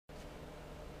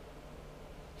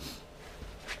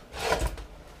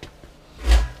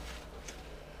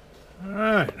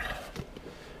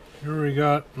we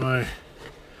got my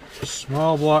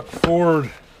small block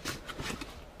Ford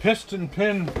piston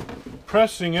pin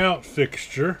pressing out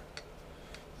fixture.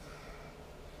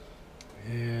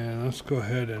 And let's go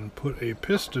ahead and put a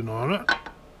piston on it.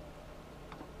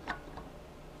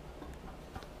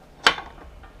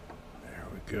 There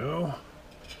we go.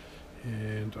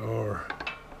 And our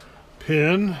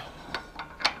pin.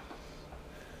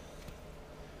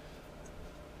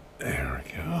 There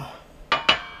we go.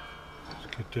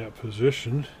 Let's get that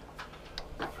positioned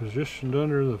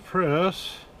under the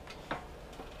press.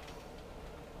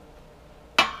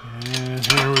 And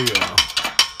here we go.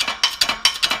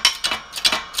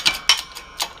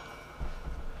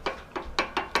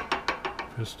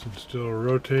 Piston still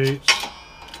rotates.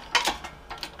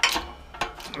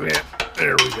 Yeah,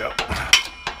 there we go.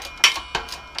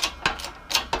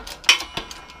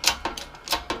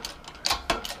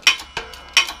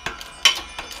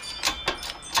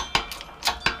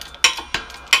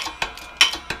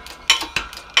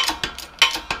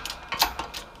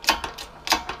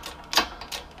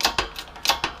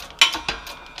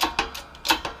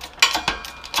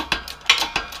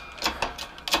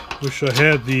 Wish I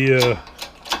had the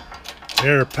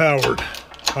air-powered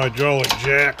hydraulic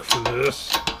jack for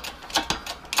this.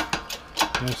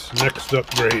 That's the next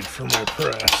upgrade for my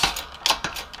press.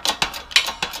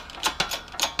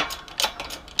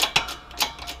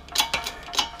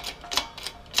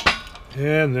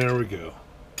 And there we go.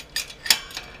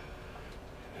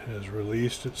 It has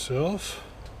released itself.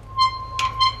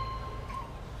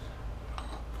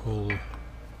 Pull the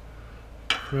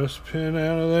press pin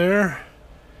out of there.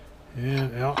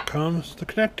 And out comes the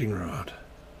connecting rod.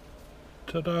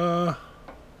 Ta-da!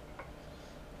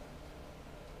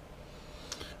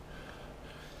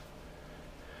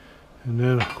 And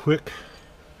then a quick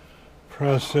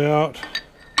press out.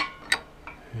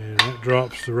 And that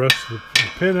drops the rest of the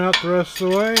pin out the rest of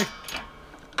the way.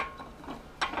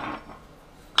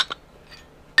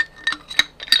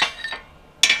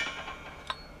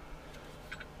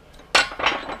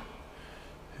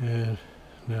 And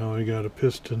now we got a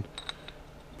piston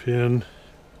pin,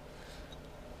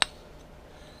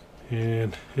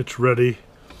 and it's ready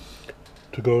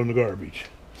to go in the garbage.